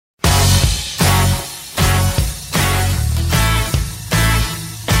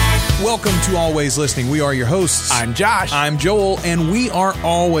Welcome to Always Listening. We are your hosts. I'm Josh. I'm Joel, and we are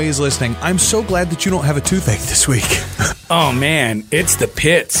always listening. I'm so glad that you don't have a toothache this week. Oh, man, it's the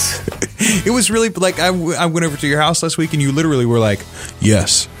pits. It was really like I went over to your house last week, and you literally were like,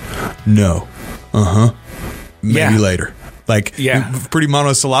 yes, no, maybe later. Like, pretty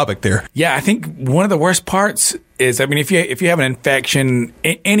monosyllabic there. Yeah, I think one of the worst parts is, I mean, if you have an infection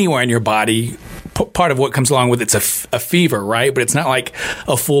anywhere in your body, part of what comes along with it's a fever, right? But it's not like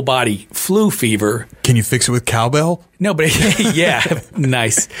a full body flu fever. Can you fix it with cowbell? No, but yeah,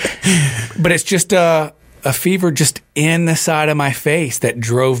 nice. But it's just a fever just in the side of my face that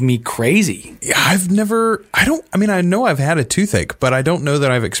drove me crazy. Yeah, I know I've had a toothache, but I don't know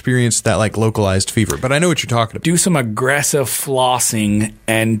that I've experienced that like localized fever, but I know what you're talking about. Do some aggressive flossing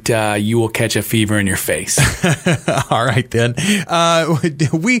and you will catch a fever in your face. All right, then.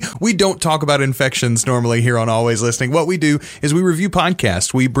 We don't talk about infections normally here on Always Listening. What we do is we review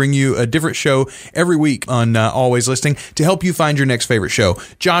podcasts. We bring you a different show every week on Always Listening to help you find your next favorite show.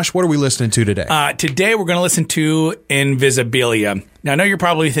 Josh, what are we listening to today? Today we're going to listen to Invisibilia. Now, I know you're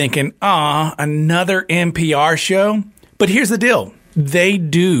probably thinking, another NPR show. But here's the deal. They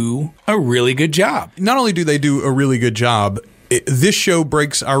do a really good job. Not only do they do a really good job, this show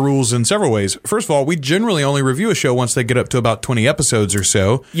breaks our rules in several ways. First of all, we generally only review a show once they get up to about 20 episodes or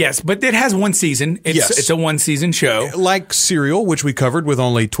so. Yes, but it has one season. It's a one-season show. Like Serial, which we covered with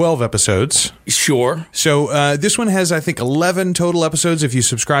only 12 episodes. Sure. So this one has, I think, 11 total episodes if you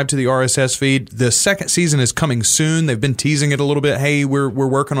subscribe to the RSS feed. The second season is coming soon. They've been teasing it a little bit. Hey, we're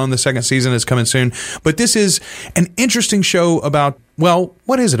working on the second season. It's coming soon. But this is an interesting show about, well,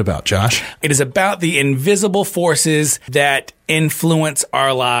 what is it about, Josh? It is about the invisible forces that influence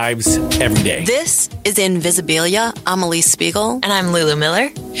our lives every day. This is Invisibilia. I'm Alix Spiegel. And I'm Lulu Miller.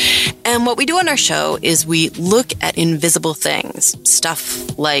 And what we do on our show is we look at invisible things,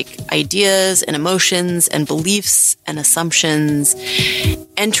 stuff like ideas and emotions and beliefs and assumptions,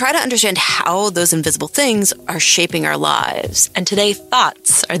 and try to understand how those invisible things are shaping our lives. And today,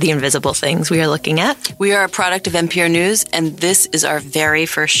 thoughts are the invisible things we are looking at. We are a product of NPR News, and this is our very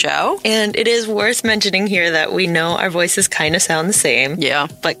first show. And it is worth mentioning here that we know our voices kind of sound the same. Yeah.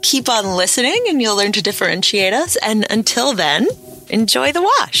 But keep on listening and you'll learn to differentiate us. And until then, enjoy the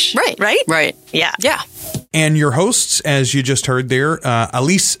wash. Right. Right? Right. Yeah. Yeah. And your hosts, as you just heard there,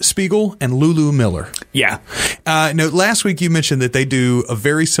 Alix Spiegel and Lulu Miller. Yeah. No, last week you mentioned that they do a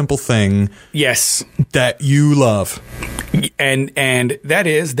very simple thing. Yes. That you love. And that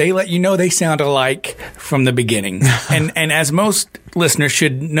is, they let you know they sound alike from the beginning. and as most listeners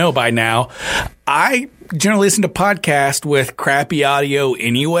should know by now, I generally listen to podcasts with crappy audio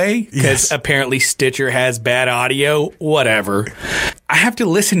anyway, because apparently Stitcher has bad audio, whatever. I have to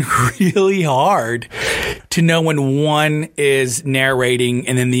listen really hard to know when one is narrating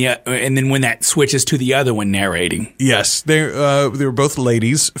and then when that switches to the other one narrating. Yes, they're both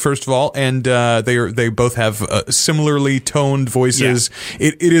ladies, first of all, and they both have similarly toned voices.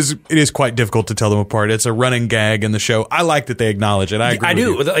 Yeah. It is quite difficult to tell them apart. It's a running gag in the show. I like that they acknowledge it. I agree. I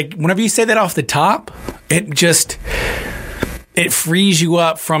do. With you. Like whenever you say that off the top, it frees you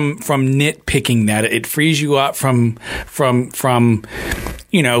up from nitpicking that. It frees you up from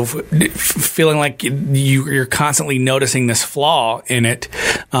feeling like you're constantly noticing this flaw in it.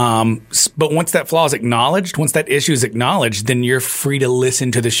 But once that flaw is acknowledged, once that issue is acknowledged, then you're free to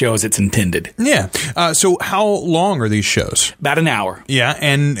listen to the show as it's intended. Yeah. So how long are these shows? About an hour. Yeah.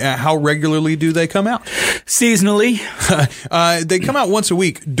 And how regularly do they come out? Seasonally. They come out once a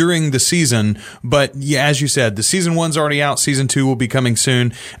week during the season. But yeah, as you said, the season 1's already out. Season 2 will be coming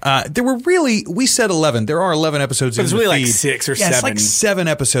soon. We said 11. There are 11 episodes in the feed. It's really like 6 or 7. It's like 7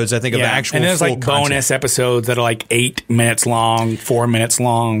 episodes, I think, of actual and there's full like content. Bonus episodes that are like 8 minutes long, 4 minutes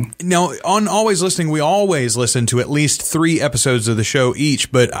long. Now, on Always Listening, we always listen to at least 3 episodes of the show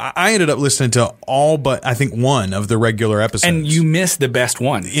each, but I ended up listening to all but, I think, 1 of the regular episodes. And you missed the best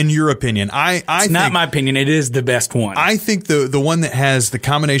one. In your opinion. It's not my opinion. It is the best one. I think the one that has the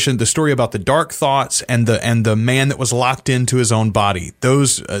combination, the story about the dark thoughts and the man that was locked into his own body,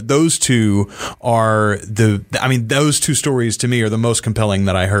 those two are those two stories to me are the most compelling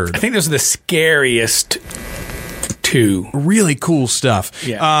that I heard. I think those are the scariest two. Really cool stuff.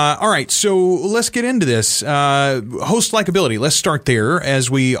 Yeah. All right, so let's get into this. Host likability. Let's start there, as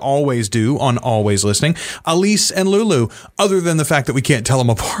we always do on Always Listening. Alix and Lulu, other than the fact that we can't tell them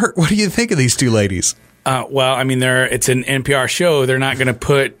apart, what do you think of these two ladies? Well, I mean, it's an NPR show. They're not going to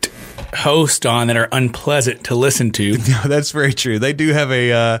put hosts on that are unpleasant to listen to. No, that's very true. They do have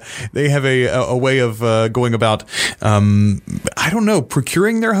a way of going about, I don't know,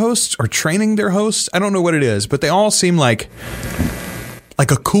 procuring their hosts or training their hosts. I don't know what it is, but they all seem like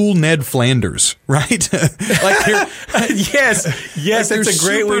like a cool Ned Flanders, right? Yes, that's a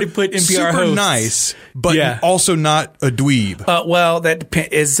great way to put NPR super hosts. Nice, but also not a dweeb. Well, that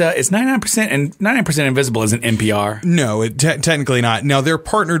depends. Is 99% and 99% Invisible isn't NPR? No, technically not. Now they're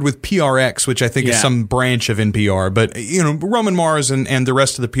partnered with PRX, which I think is some branch of NPR. But Roman Mars and the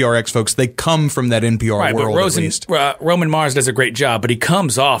rest of the PRX folks, they come from that NPR world at least. Roman Mars does a great job, but he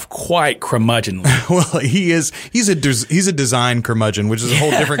comes off quite curmudgeonly. Well, he's a design curmudgeon, which is a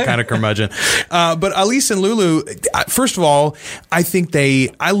whole different kind of curmudgeon. But Alix and Lulu, first of all, I think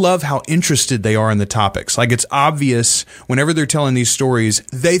I love how interested they are in the topics. Like, it's obvious whenever they're telling these stories,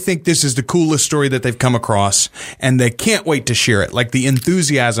 they think this is the coolest story that they've come across, and they can't wait to share it. Like, the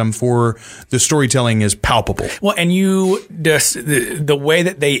enthusiasm for the storytelling is palpable. Well, and the way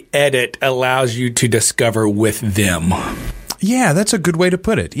that they edit allows you to discover with them. Yeah, that's a good way to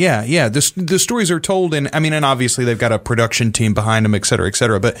put it. Yeah. The stories are told and obviously they've got a production team behind them, et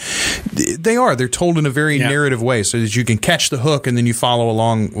cetera, but they're told in a very narrative way so that you can catch the hook and then you follow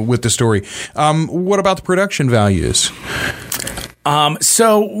along with the story. What about the production values?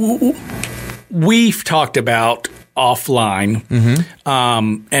 So we've talked about offline,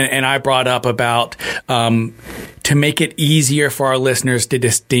 and I brought up about to make it easier for our listeners to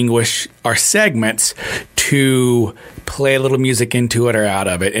distinguish our segments, to play a little music into it or out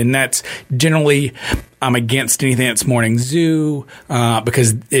of it. And that's generally, I'm against anything that's morning zoo,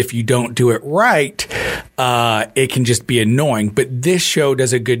 because if you don't do it right, it can just be annoying. But this show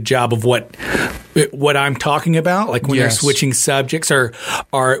does a good job of what I'm talking about, like when they're switching subjects or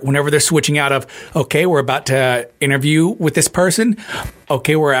whenever they're switching out of, okay, we're about to interview with this person.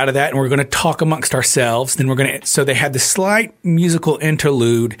 Okay, we're out of that and we're going to talk amongst ourselves. Then so they have the slight musical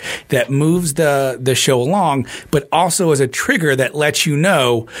interlude that moves the show along, but also as a trigger that lets you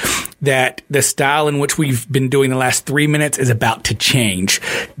know that the style in which we've been doing the last 3 minutes is about to change.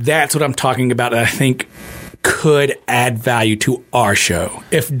 That's what I'm talking about that I think could add value to our show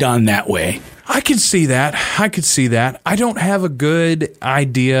if done that way. I could see that. I don't have a good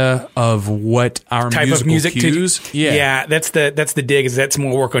idea of what our type of music cues. Yeah, that's the dig. Is that's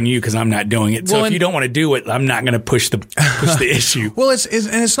more work on you because I'm not doing it. So if you don't want to do it, I'm not going to push the issue. Well,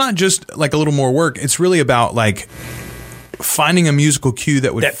 it's not just like a little more work. It's really about like finding a musical cue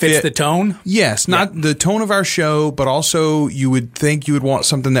that fits fit the tone. Yes, not the tone of our show, but also you would think you would want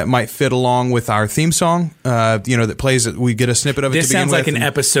something that might fit along with our theme song. That plays. We get a snippet of it. This to begin sounds like with an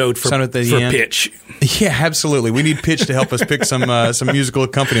episode for pitch. Yeah, absolutely. We need pitch to help us pick some musical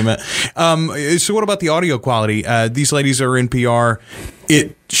accompaniment. So, what about the audio quality? These ladies are NPR.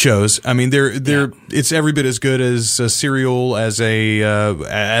 It shows. I mean, it's every bit as good as a Serial, as a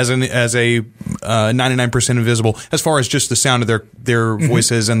 99% Invisible, as far as just the sound of their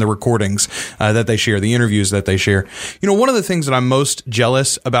voices and the recordings that they share, the interviews that they share. One of the things that I'm most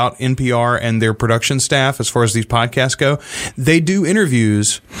jealous about NPR and their production staff, as far as these podcasts go, they do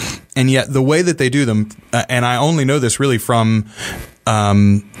interviews, and yet the way that they do them, and I only know this really from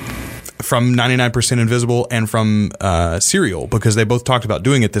 99% Invisible and from Serial, because they both talked about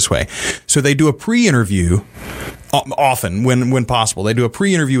doing it this way. So they do a pre-interview, often when possible. They do a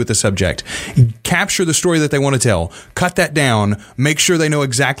pre-interview with the subject, capture the story that they want to tell, cut that down, make sure they know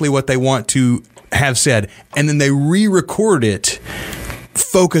exactly what they want to have said, and then they re-record it,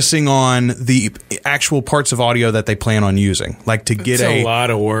 focusing on the actual parts of audio that they plan on using, like to get a lot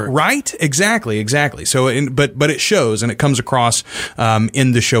of work, right? Exactly. So, but it shows and it comes across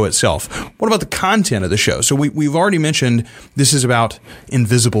in the show itself. What about the content of the show? So we've already mentioned this is about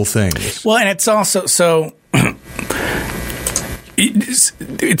invisible things. Well, and it's also so. It's.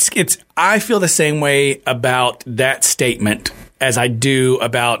 I feel the same way about that statement as I do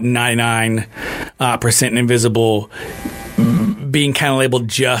about 99% Invisible being kind of labeled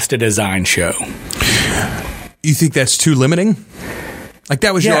just a design show. You think that's too limiting? Like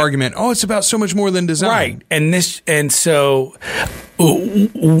that was your argument. Oh, it's about so much more than design. Right. And so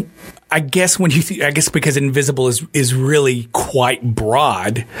I guess because Invisible is really quite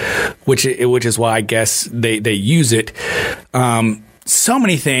broad, which is why I guess they use it. So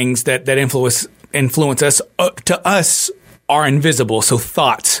many things that influence us to us are invisible. So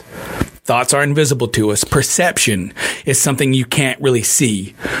thoughts are invisible to us. Perception is something you can't really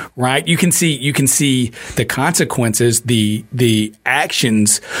see, right? You can see the consequences, the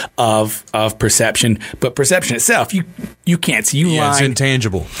actions of perception, but perception itself, you can't see. It's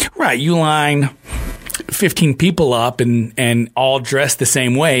intangible. Right. You line 15 people up and all dressed the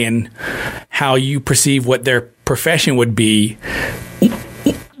same way, and how you perceive what their profession would be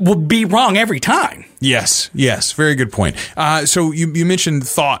wrong every time. Yes. Very good point. So you mentioned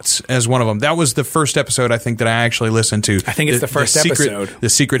Thoughts as one of them. That was the first episode, I think, that I actually listened to. I think it's the first episode. The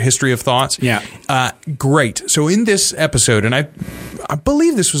Secret History of Thoughts. Yeah. Great. So in this episode, and I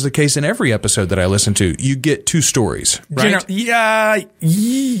believe this was the case in every episode that I listened to, you get two stories, right?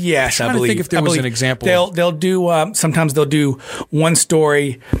 Yes, I believe. I think if there was an example. They'll do, sometimes they'll do one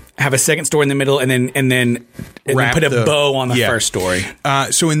story, have a second story in the middle, and then put a bow on the first story.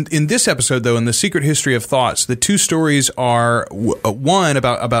 So in this episode, though, in the Secret History of Thoughts, the two stories are one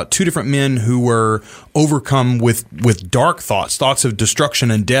about two different men who were overcome with dark thoughts of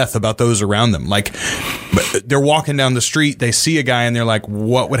destruction and death about those around them. Like, they're walking down the street, they see a guy, and they're like,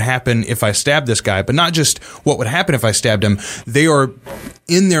 what would happen if I stabbed this guy? But not just what would happen if I stabbed him. They are,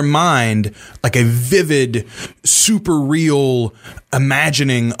 in their mind, like a vivid, super real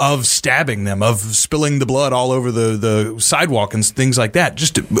imagining of stabbing them, of spilling the blood all over the sidewalk and things like that.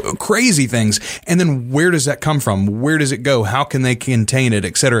 Just crazy things. And then where does that come from? Where does it go? How can they contain it?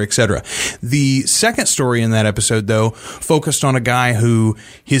 Et cetera, et cetera. The second story in that episode, though, focused on a guy who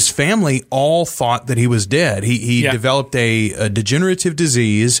his family all thought that he was dead. He developed a degenerative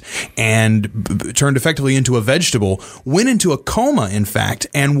disease and turned effectively into a vegetable, went into a coma, in fact,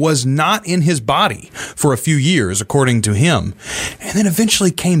 and was not in his body for a few years, according to him. And then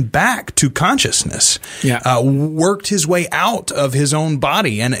eventually came back to consciousness, worked his way out of his own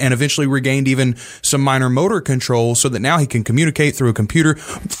body, and eventually regained even some minor motor control so that now he can communicate through a computer.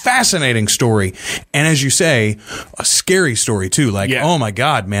 Fascinating story. And as you say, a scary story too. Like, oh my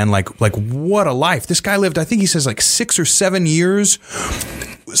God, man, like what a life. This guy lived, I think he says, like 6 or 7 years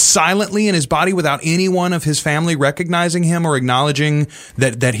silently in his body without anyone of his family recognizing him or acknowledging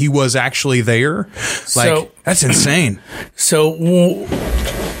that he was actually there. Like, that's insane. So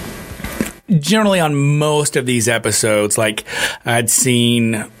generally on most of these episodes, like, I'd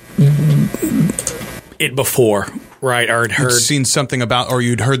seen it before, right? Or had heard, you'd seen something about, or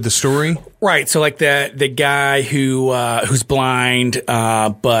you'd heard the story, right? So like the guy who's blind,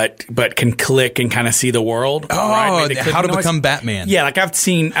 but can click and kind of see the world. Oh, right? How to Become Batman. Yeah, like I'd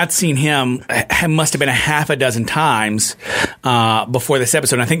seen him. Must have been a half a dozen times before this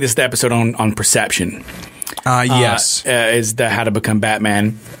episode. And I think this is the episode on perception. Yes, is the How to Become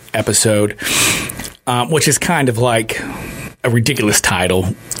Batman episode, which is kind of like a ridiculous title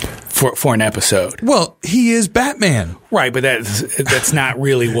for an episode. Well, he is Batman, right? But that's not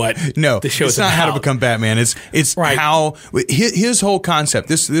really what the show is about. It's not How to Become Batman. It's right. How his whole concept.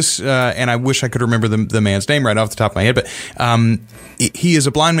 This and I wish I could remember the man's name right off the top of my head, but he is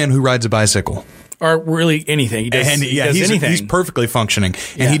a blind man who rides a bicycle. Or really anything. He does anything. He's perfectly functioning.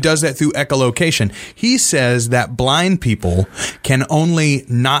 And he does that through echolocation. He says that blind people can only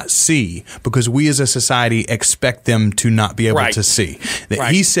not see because we as a society expect them to not be able to see.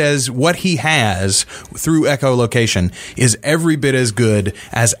 That he says what he has through echolocation is every bit as good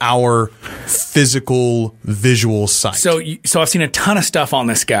as our physical visual sight. So I've seen a ton of stuff on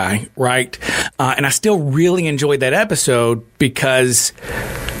this guy, right? And I still really enjoyed that episode because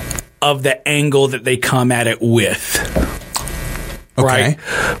of the angle that they come at it with, right?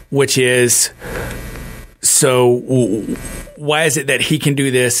 Which is, so why is it that he can do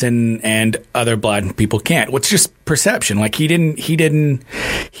this and other blind people can't? Well, it's just perception. Like he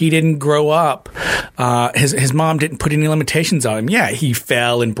didn't grow up. His mom didn't put any limitations on him. Yeah, he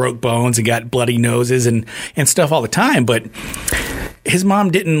fell and broke bones and got bloody noses and stuff all the time, but his mom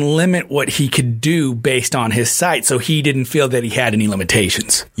didn't limit what he could do based on his sight, so he didn't feel that he had any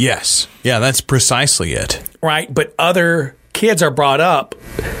limitations. Yes. Yeah, that's precisely it. Right, but other kids are brought up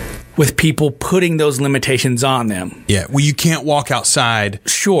with people putting those limitations on them. Yeah, well, you can't walk outside.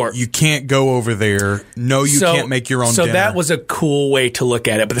 Sure. You can't go over there. No, you can't make your own dinner. So that was a cool way to look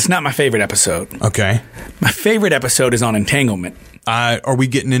at it, but it's not my favorite episode. Okay. My favorite episode is on entanglement. Are we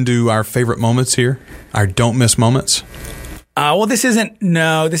getting into our favorite moments here? Our don't miss moments? Well, this isn't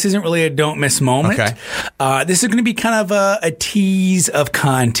really a don't miss moment. Okay. This is going to be kind of a tease of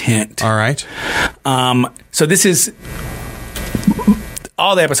content. All right. So this is,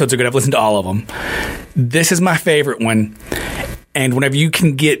 all the episodes are good. I've listened to all of them. This is my favorite one. And whenever you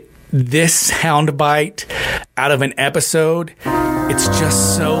can get this soundbite out of an episode, it's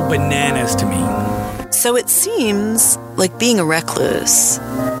just so bananas to me. So it seems like being a recluse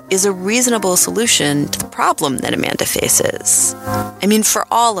is a reasonable solution to the problem that Amanda faces. I mean, for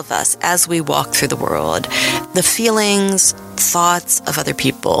all of us, as we walk through the world, the feelings, thoughts of other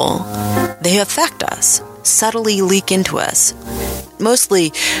people, they affect us, subtly leak into us.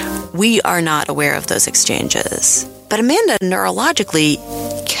 Mostly, we are not aware of those exchanges. But Amanda neurologically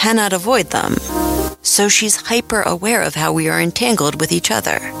cannot avoid them. So she's hyper aware of how we are entangled with each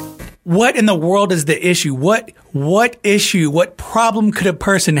other. what in the world is the issue? What problem could a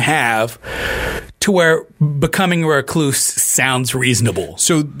person have to where becoming a recluse sounds reasonable?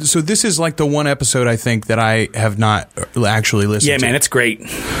 So this is like the one episode I think that I have not actually listened to. Yeah, man, it's great.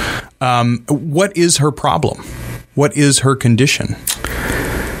 What is her problem? What is her condition?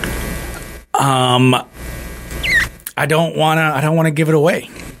 I don't want to give it away.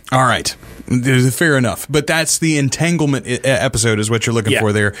 All right. Fair enough. But that's the entanglement episode is what you're looking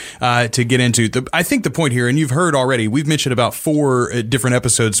for there to get into. I think the point here, and you've heard already, we've mentioned about 4 different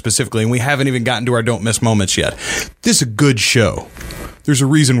episodes specifically, and we haven't even gotten to our Don't Miss Moments yet. This is a good show. There's a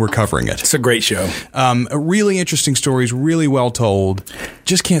reason we're covering it. It's a great show. Really interesting stories, really well told.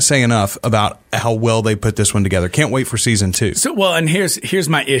 Just can't say enough about how well they put this one together. Can't wait for season 2. So, well, and here's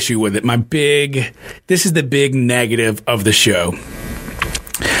my issue with it. This is the big negative of the show.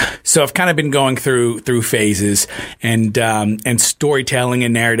 So I've kind of been going through phases and storytelling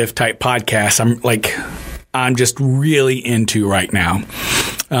and narrative type podcasts. I'm just really into right now,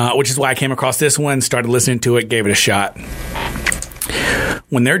 which is why I came across this one, started listening to it, gave it a shot.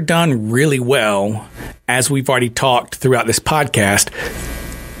 When they're done really well, as we've already talked throughout this podcast,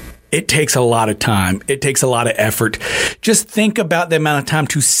 it takes a lot of time. It takes a lot of effort. Just think about the amount of time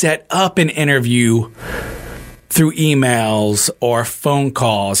to set up an interview through emails or phone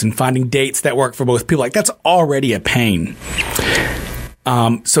calls and finding dates that work for both people. Like, that's already a pain.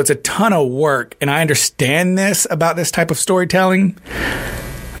 So it's a ton of work, and I understand this about this type of storytelling,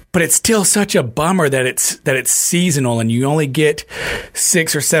 but it's still such a bummer that it's seasonal and you only get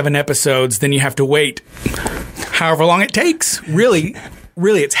 6 or 7 episodes. Then you have to wait however long it takes. Really,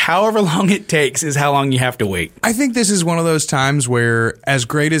 it's however long it takes is how long you have to wait. I think this is one of those times where, as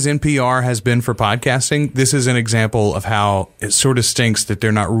great as NPR has been for podcasting, this is an example of how it sort of stinks that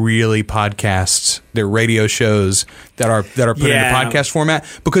they're not really podcasts. They're radio shows that are put into podcast format,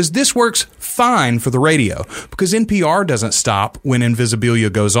 because this works fine for the radio, because NPR doesn't stop when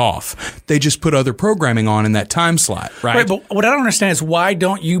Invisibilia goes off. They just put other programming on in that time slot, right? Right, but what I don't understand is why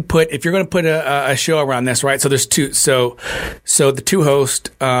don't you if you're going to put a show around this, right? So there's 2. So the 2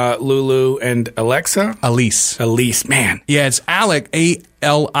 hosts, Lulu and Alix, man. Yeah, it's Alix,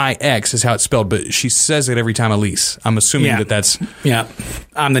 Alix is how it's spelled, but she says it every time Elise. I'm assuming that's... Yeah,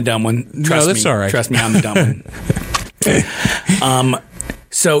 I'm the dumb one. No, that's all right. Trust me, I'm the dumb one.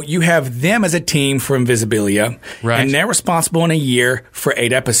 So you have them as a team for Invisibilia, right, and they're responsible in a year for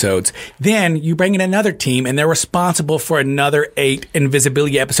 8 episodes. Then you bring in another team, and they're responsible for another 8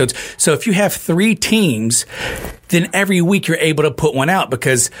 Invisibilia episodes. So if you have 3 teams, then every week you're able to put one out,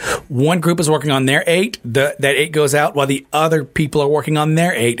 because one group is working on their 8, that 8 goes out, while the other people are working on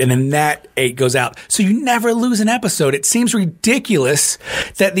their 8, and then that 8 goes out. So you never lose an episode. It seems ridiculous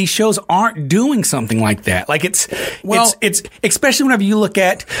that these shows aren't doing something like that. Like it's especially whenever you look at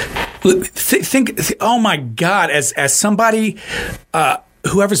think oh my God, as somebody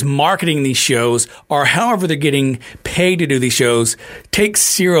whoever's marketing these shows, or however they're getting paid to do these shows. Take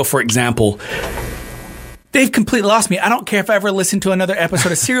Serial, for example. They've completely lost me. I don't care if I ever listen to another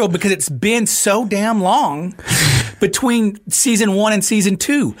episode of Serial, because it's been so damn long between season 1 and season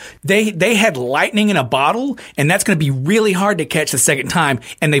 2. They had lightning in a bottle, and that's going to be really hard to catch the second time,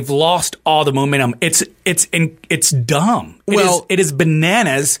 and they've lost all the momentum. It's dumb. It is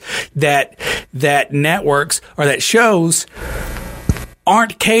bananas that networks or that shows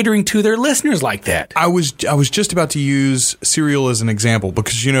aren't catering to their listeners like that. I was just about to use Serial as an example,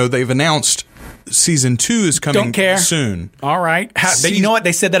 because they've announced season 2 is coming soon. All right. You know what?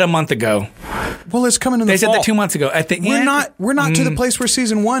 They said that a month ago. Well, it's coming in the fall. They said that 2 months ago. At the we're end, we're not to the place where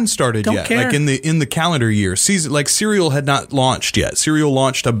season 1 started yet. Care. Like in the calendar year. Serial had not launched yet. Serial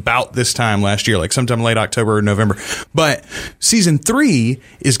launched about this time last year, like sometime late October or November. But season 3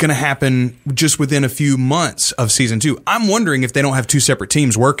 is going to happen just within a few months of season 2. I'm wondering if they don't have 2 separate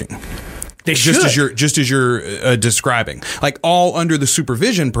teams working. They should. Just as you're describing, like all under the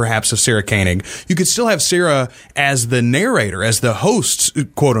supervision, perhaps, of Sarah Koenig. You could still have Sarah as the narrator, as the host,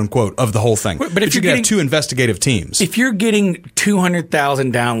 quote unquote, of the whole thing. But if you could have 2 investigative teams, if you're getting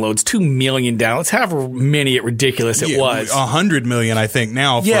 200,000 downloads, 2 million downloads, however many ridiculous it was, 100 million, I think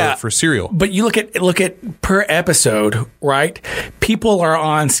now for Serial. But you look at per episode, right? People are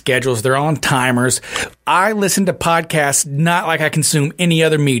on schedules, they're on timers. I listen to podcasts not like I consume any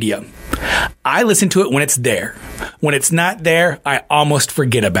other media. I listen to it when it's there. When it's not there, I almost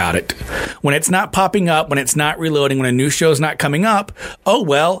forget about it. When it's not popping up, when it's not reloading, when a new show's not coming up, oh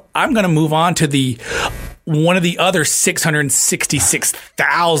well, I'm going to move on to one of the other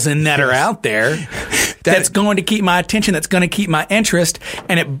 666,000 that are out there. that's going to keep my attention, that's going to keep my interest.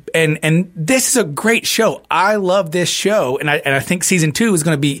 And this is a great show. I love this show. And I think season 2 is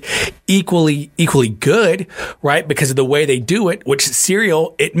going to be equally good, right? Because of the way they do it, which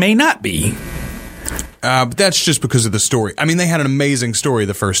Serial, it may not be. But that's just because of the story. I mean, they had an amazing story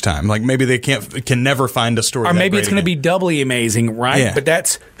the first time. Like maybe they can never find a story. Or maybe it's going to be doubly amazing, right? Yeah. But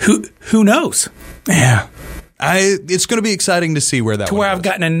that's who knows? Yeah. It's going to be exciting to see where that. To where I've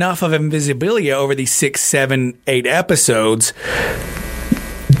gotten enough of Invisibilia over these 6, 7, 8 episodes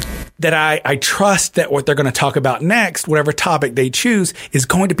that I trust that what they're going to talk about next, whatever topic they choose, is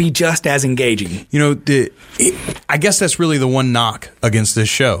going to be just as engaging. You know, I guess that's really the one knock against this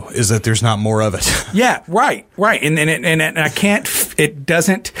show is that there's not more of it. Yeah, right. And I can't, it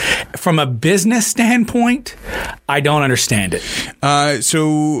doesn't, from a business standpoint, I don't understand it. So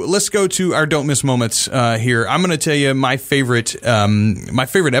let's go to our don't miss moments here. I'm going to tell you my favorite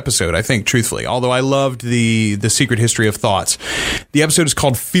episode, I think, truthfully, although I loved the Secret History of Thoughts. The episode is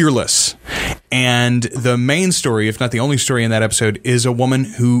called Fearless. And the main story, if not the only story in that episode, is a woman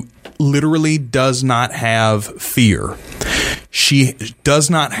who literally does not have fear. She does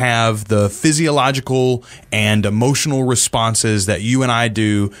not have the physiological and emotional responses that you and I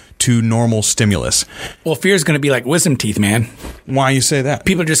do to normal stimulus. Well, fear is going to be like wisdom teeth, man. Why you say that?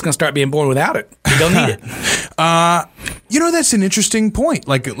 People are just going to start being born without it. They don't need it. That's an interesting point.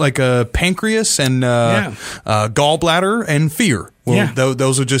 Like a pancreas and gallbladder and fear. Well,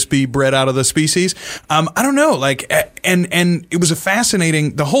 those would just be bred out of the species. I don't know. And it was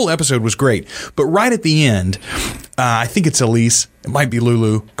the whole episode was great. But right at the end, I think it's Elise. It might be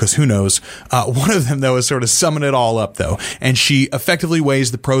Lulu, because who knows. One of them, though, is sort of summing it all up, though. And she effectively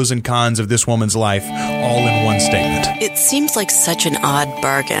weighs the pros and cons of this woman's life all in one statement. It seems like such an odd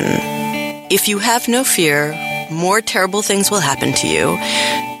bargain. If you have no fear, more terrible things will happen to you,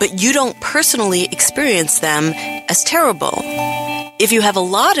 but you don't personally experience them as terrible. If you have a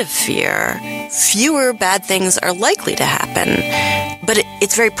lot of fear, fewer bad things are likely to happen, but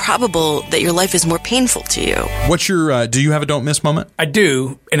it's very probable that your life is more painful to you. What's your, do you have a don't miss moment? I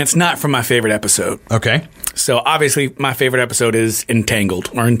do, and it's not from my favorite episode. Okay. So obviously my favorite episode is Entangled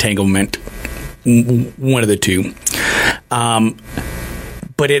or Entanglement, one of the two.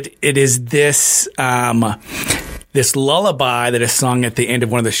 But it is this this lullaby that is sung at the end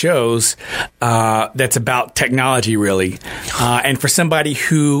of one of the shows that's about technology, really. And for somebody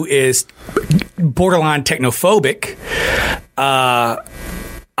who is borderline technophobic,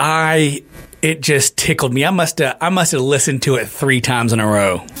 it just tickled me. I must have listened to it 3 times in a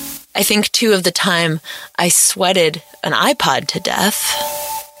row. I think, too, of the time I sweated an iPod to death.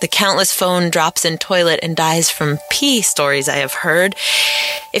 The countless phone drops in toilet and dies from pee stories I have heard.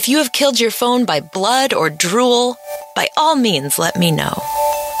 If you have killed your phone by blood or drool, by all means, let me know.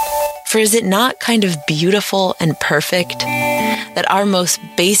 For is it not kind of beautiful and perfect that our most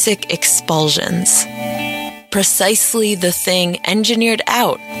basic expulsions, precisely the thing engineered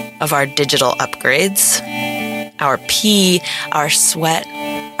out of our digital upgrades, our pee, our sweat,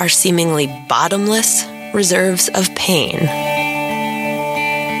 our seemingly bottomless reserves of pain,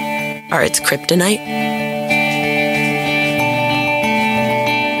 are its kryptonite?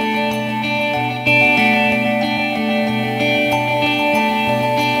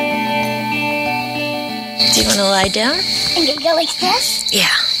 Do you want to lie down? And you go like this? Yeah.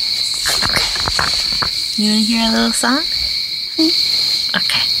 Okay. You want to hear a little song?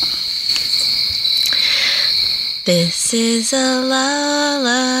 Okay. This is a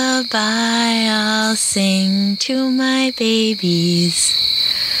lullaby I'll sing to my babies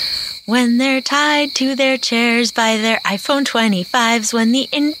when they're tied to their chairs by their iPhone 25s, when the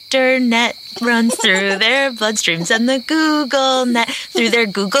internet runs through their bloodstreams and the Google net through their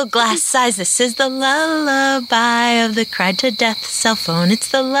Google Glass eyes. This is the lullaby of the cried to death cell phone. It's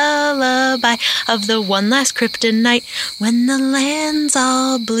the lullaby of the one last kryptonite, when the land's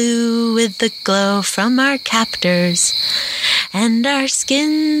all blue with the glow from our captors and our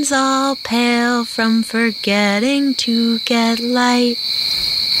skin's all pale from forgetting to get light.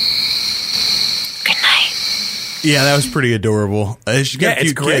 Good night. Yeah, that was pretty adorable. It's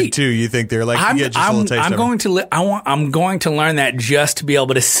great too. You think they're like I'm going to learn that just to be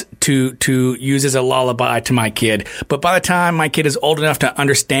able to use as a lullaby to my kid. But by the time my kid is old enough to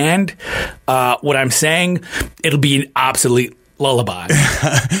understand what I'm saying, it'll be an obsolete lullaby.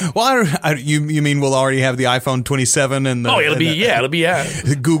 Well, you mean we'll already have the iPhone 27 and it'll be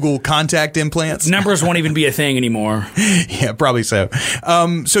the Google contact implants. Numbers won't even be a thing anymore. Yeah, probably so.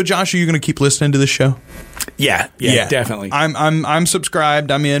 So Josh, are you going to keep listening to this show? Yeah, definitely. I'm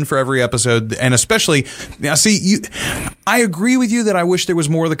subscribed. I'm in for every episode, and especially now. See, I agree with you that I wish there was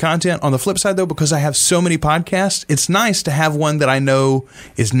more of the content. On the flip side, though, because I have so many podcasts, it's nice to have one that I know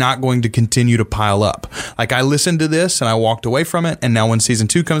is not going to continue to pile up. Like I listened to this and I walked away from it, and now when season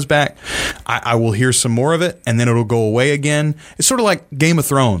 2 comes back, I will hear some more of it, and then it'll go away again. It's sort of like Game of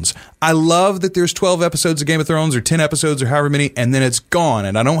Thrones. I love that there's 12 episodes of Game of Thrones or 10 episodes or however many, and then it's gone,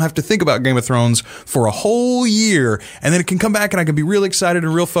 and I don't have to think about Game of Thrones for a whole year, and then it can come back and I can be real excited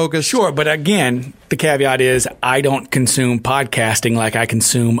and real focused. Sure, but again, the caveat is I don't consume podcasting like I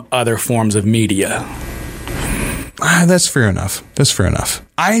consume other forms of media. That's fair enough.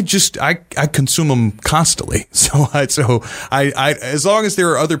 I consume them constantly. So I as long as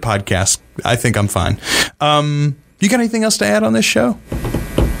there are other podcasts, I think I'm fine. You got anything else to add on this show?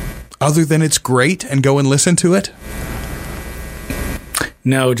 Other than it's great and go and listen to it?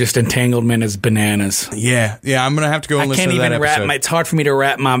 No, just entanglement is bananas. Yeah, I'm going to have to go and listen to that episode. It's hard for me to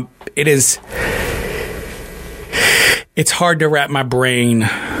wrap it's hard to wrap my brain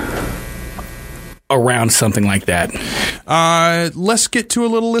around something like that. Let's get to a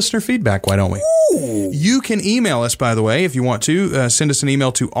little listener feedback, why don't we? Ooh. You can email us, by the way, if you want to. Send us an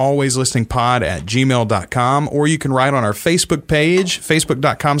email to alwayslisteningpod@gmail.com, or you can write on our Facebook page,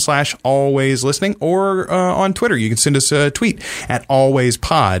 facebook.com/alwayslistening, or on Twitter. You can send us a tweet at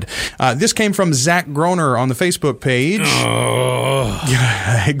alwayspod. This came from Zach Groner on the Facebook page. Oh.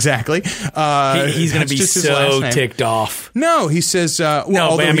 Yeah, exactly. He's going to be so ticked off. No, he says...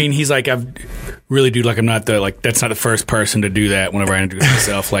 he's like, I really do, like, I'm not that's not the first person to do that whenever I introduce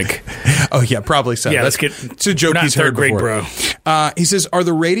myself. Like, oh, yeah, probably so. Yeah, it's a joke he's heard before. Bro. He says, are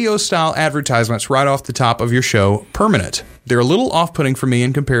the radio-style advertisements right off the top of your show permanent? They're a little off-putting for me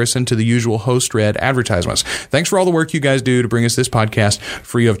in comparison to the usual host-read advertisements. Thanks for all the work you guys do to bring us this podcast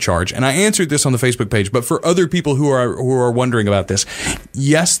free of charge. And I answered this on the Facebook page, but for other people who are wondering about this,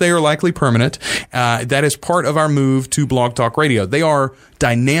 yes, they are likely permanent. That is part of our move to Blog Talk Radio. They are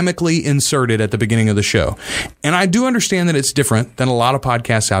dynamically inserted at the beginning of the show. And I do understand that it's different than a lot of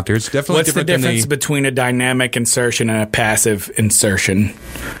podcasts out there. It's definitely What's different. What's the difference between a dynamic insertion and a passive insertion?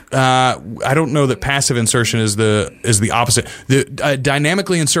 I don't know that passive insertion is the opposite. The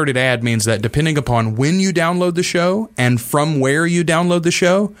dynamically inserted ad means that depending upon when you download the show and from where you download the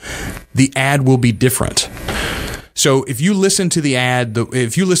show, the ad will be different. So if you listen to the ad,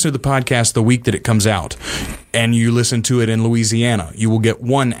 if you listen to the podcast the week that it comes out, and you listen to it in Louisiana, you will get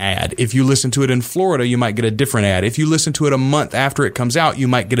one ad. If you listen to it in Florida, you might get a different ad. If you listen to it a month after it comes out, you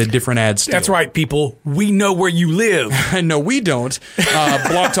might get a different ad still. That's right, people. We know where you live. No, we don't.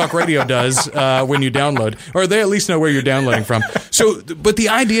 Blog Talk Radio does when you download, or they at least know where you're downloading from. So, but the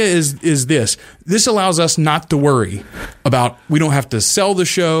idea is this. This allows us not to worry about, we don't have to sell the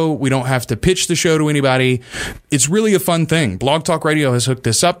show. We don't have to pitch the show to anybody. It's really a fun thing. Blog Talk Radio has hooked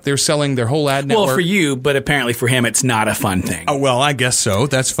this up. They're selling their whole ad network. Well, for you, but apparently for him, it's not a fun thing. Oh, well, I guess so.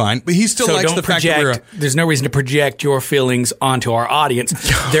 That's fine. But he still likes the fact that there's no reason to project your feelings onto our audience.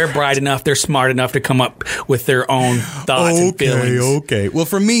 They're bright enough. They're smart enough to come up with their own thoughts and feelings. Okay. Well,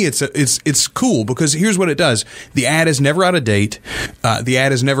 for me, it's cool because here's what it does. The ad is never out of date. The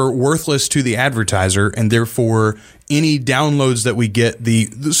ad is never worthless to the advertiser, and therefore any downloads that we get, the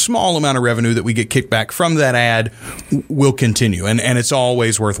small amount of revenue that we get kicked back from that ad will continue, and it's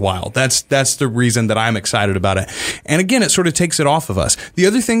always worthwhile. That's the reason that I'm excited about it. And again, it sort of takes it off of us. The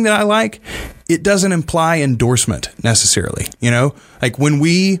other thing that I like, it doesn't imply endorsement necessarily. You know, like when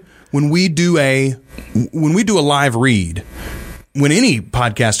we do a live read. When any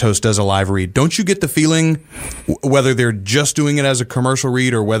podcast host does a live read, don't you get the feeling, whether they're just doing it as a commercial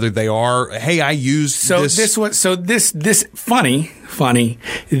read or whether they are, hey, I used this. This funny,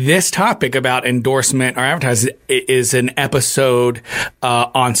 this topic about endorsement or advertising is an episode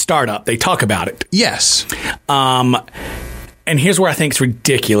on Startup. They talk about it. Yes. And here's where I think it's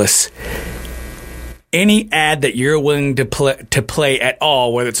ridiculous. Any ad that you're willing to play at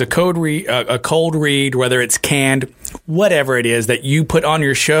all, whether it's a cold read, whether it's canned, whatever it is that you put on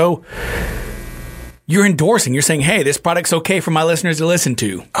your show, you're endorsing. You're saying, hey, this product's okay for my listeners to listen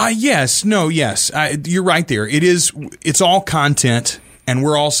to. Yes. You're right there. It's all content. And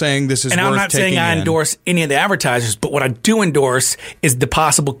we're all saying this is worth taking in. And I'm not saying I endorse any of the advertisers, but what I do endorse is the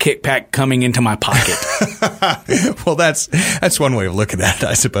possible kickback coming into my pocket. Well, that's one way of looking at it,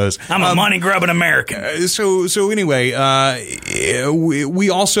 I suppose. I'm a money-grubbing American. So anyway, we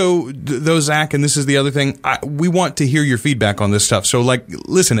also, though, Zach, and this is the other thing, we want to hear your feedback on this stuff. So, like,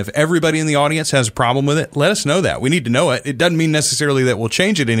 listen, if everybody in the audience has a problem with it, let us know that. We need to know it. It doesn't mean necessarily that we'll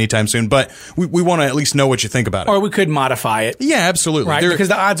change it anytime soon, but we want to at least know what you think about it. Or we could modify it. Yeah, absolutely. Right? right? Because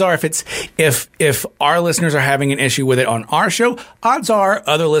the odds are, if our listeners are having an issue with it on our show, odds are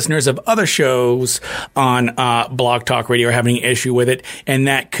other listeners of other shows on Blog Talk Radio are having an issue with it, and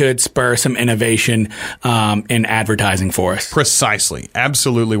that could spur some innovation in advertising for us. Precisely.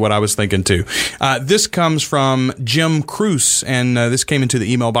 Absolutely what I was thinking too. This comes from Jim Cruz, and this came into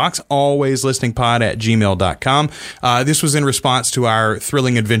the email box, alwayslisteningpod@gmail.com. This was in response to our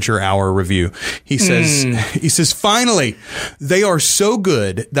Thrilling Adventure Hour review. He says, finally, they are so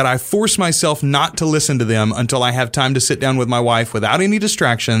good that I force myself not to listen to them until I have time to sit down with my wife without any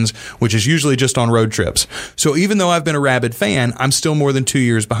distractions, which is usually just on road trips. So even though I've been a rabid fan, I'm still more than 2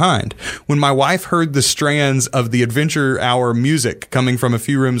 years behind. When my wife heard the strands of the Adventure Hour music coming from a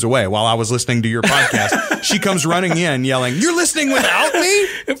few rooms away while I was listening to your podcast, she comes running in yelling, "You're listening without me?"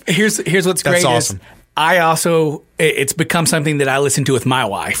 Here's what's great. That's awesome. I also, it's become something that I listen to with my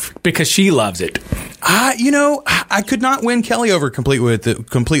wife because she loves it. I could not win Kelly over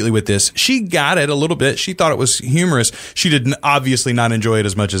completely with this. She got it a little bit. She thought it was humorous. She did obviously not enjoy it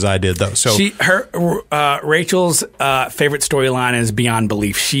as much as I did, though. So Rachel's favorite storyline is Beyond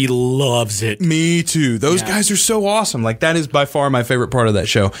Belief. She loves it. Me too. Those guys are so awesome. Like, that is by far my favorite part of that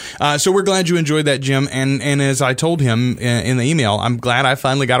show. So we're glad you enjoyed that, Jim. And as I told him in the email, I'm glad I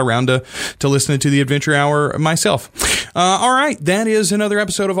finally got around to listening to the Adventure Hour myself. All right. That is another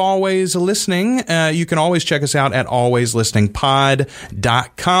episode of Always Listening. You can always check us out at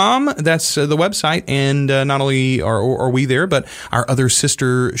alwayslisteningpod.com. That's the website. And not only are we there, but our other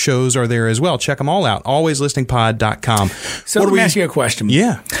sister shows are there as well. Check them all out. Alwayslisteningpod.com. So let me ask you a question.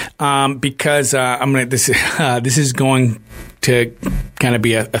 Yeah. Because this is going to kind of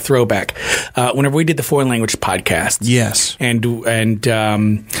be a throwback. Whenever we did the foreign language podcast. Yes. And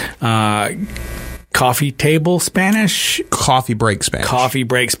Coffee Table Spanish? Coffee Break Spanish. Coffee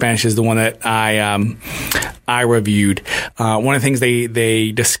Break Spanish is the one that I reviewed. One of the things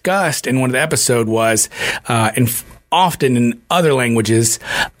they discussed in one of the episodes was, often in other languages,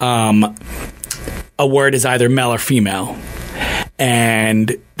 a word is either male or female.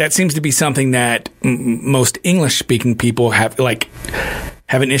 And that seems to be something that most English-speaking people have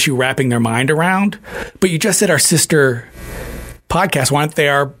an issue wrapping their mind around. But you just said our sister podcast. Why aren't they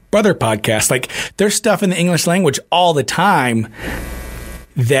our brother podcast? Like, there's stuff in the English language all the time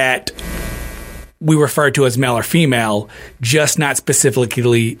that we refer to as male or female, just not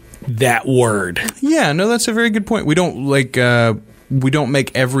specifically that word. Yeah, no, that's a very good point. We don't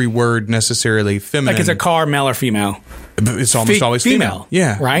make every word necessarily feminine. Like, is a car male or female? It's almost always female.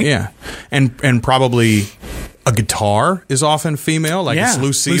 Yeah. Right? Yeah. And probably a guitar is often female, like it's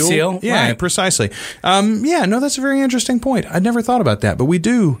Lucille. Yeah, right. Precisely. That's a very interesting point. I'd never thought about that, but we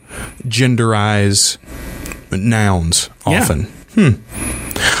do genderize nouns often. Yeah.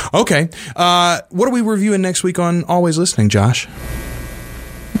 Okay. What are we reviewing next week on Always Listening, Josh?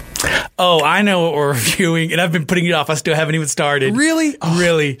 Oh, I know what we're reviewing, and I've been putting it off. I still haven't even started. Really?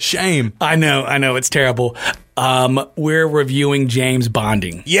 Really. Shame. I know. It's terrible. We're reviewing James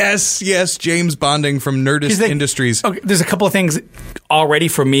Bonding. Yes, James Bonding from Nerdist Industries. Okay, there's a couple of things already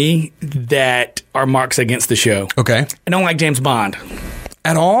for me that are marks against the show. Okay. I don't like James Bond.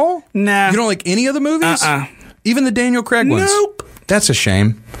 At all? Nah. You don't like any of the movies? Even the Daniel Craig ones? Nope. That's a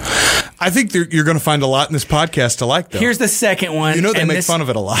shame. I think you're going to find a lot in this podcast to like, though. Here's the second one. You know they make fun of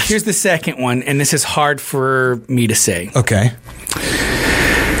it a lot. Here's the second one, and this is hard for me to say. Okay.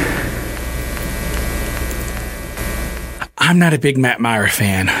 I'm not a big Matt Myra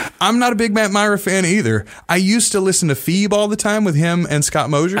fan. I'm not a big Matt Myra fan either. I used to listen to Phoebe all the time with him and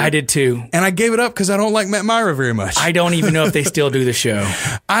Scott Mosier. I did too. And I gave it up because I don't like Matt Myra very much. I don't even know if they still do the show.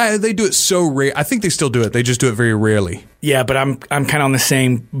 They do it so rare. I think they still do it. They just do it very rarely. Yeah, but I'm kind of on the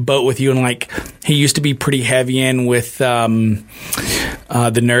same boat with you. And like, he used to be pretty heavy in with the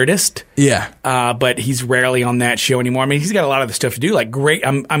Nerdist. Yeah. But he's rarely on that show anymore. I mean, he's got a lot of the stuff to do. Like, great.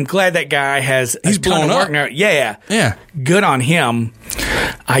 I'm glad that guy has he's a ton blown of work up now. Yeah. Good on him.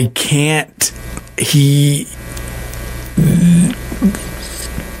 I can't.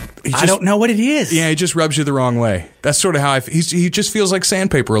 I don't know what it is. Yeah, he just rubs you the wrong way. That's sort of how he just feels like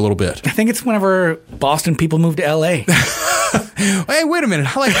sandpaper a little bit. I think it's whenever Boston people moved to L.A. Hey, wait a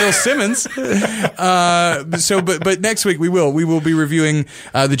minute. I like Bill Simmons. But next week we will be reviewing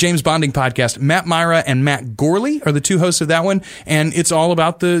the James Bonding podcast. Matt Myra and Matt Gorley are the two hosts of that one, and it's all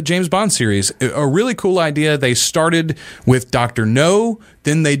about the James Bond series. A really cool idea. They started with Dr. No,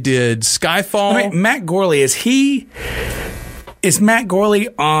 then they did Skyfall. Wait, Matt Gorley, is Matt Gorley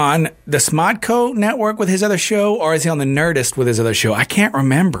on the Smodco network with his other show, or is he on the Nerdist with his other show? I can't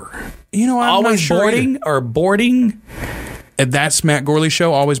remember. I'm Always not sure Boarding either. or Boarding? That's Matt Gorley's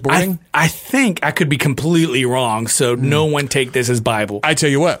show, Always Boarding? I think I could be completely wrong, so no one take this as Bible. I tell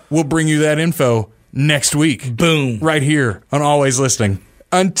you what, we'll bring you that info next week. Boom. Right here on Always Listening.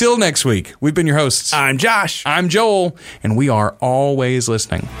 Until next week, we've been your hosts. I'm Josh. I'm Joel, and we are always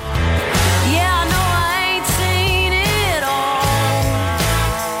listening.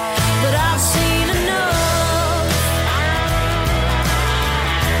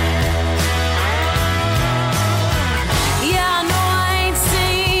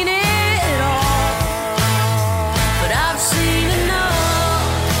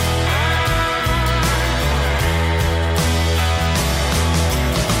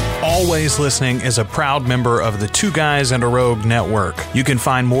 Always Listening is a proud member of the Two Guys and a Rogue network. You can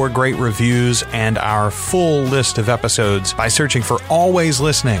find more great reviews and our full list of episodes by searching for Always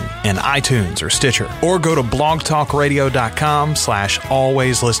Listening in iTunes or Stitcher, or go to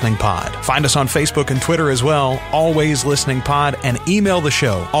blogtalkradio.com/alwayslisteningpod. Find us on Facebook and Twitter as well, Always Listening Pod, and email the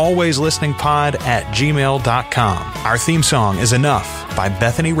show, alwayslisteningpod@gmail.com. Our theme song is Enough by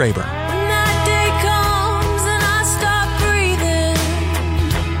Bethany Rayburn.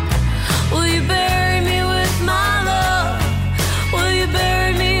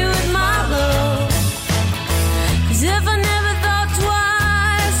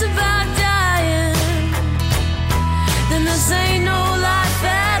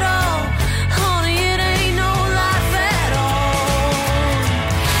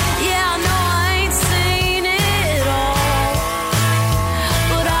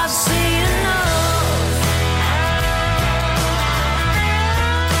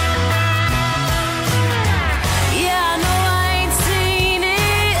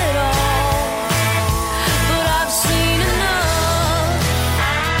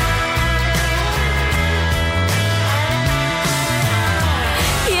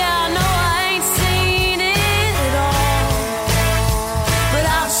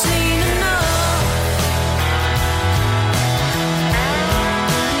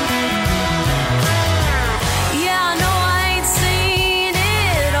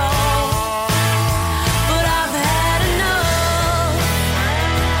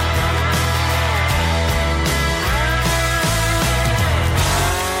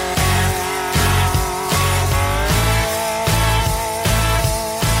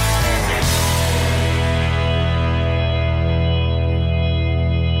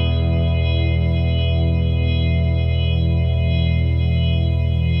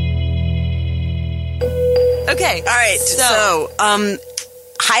 Okay. All right. So,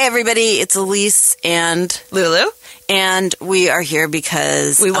 hi, everybody. It's Elise and Lulu. And we are here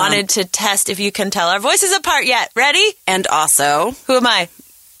because we wanted to test if you can tell our voices apart yet. Ready? And also, who am I?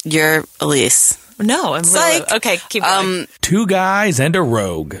 You're Elise. No, I'm Lulu. Okay, keep going. Two Guys and a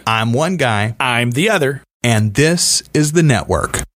Rogue. I'm one guy. I'm the other. And this is the network.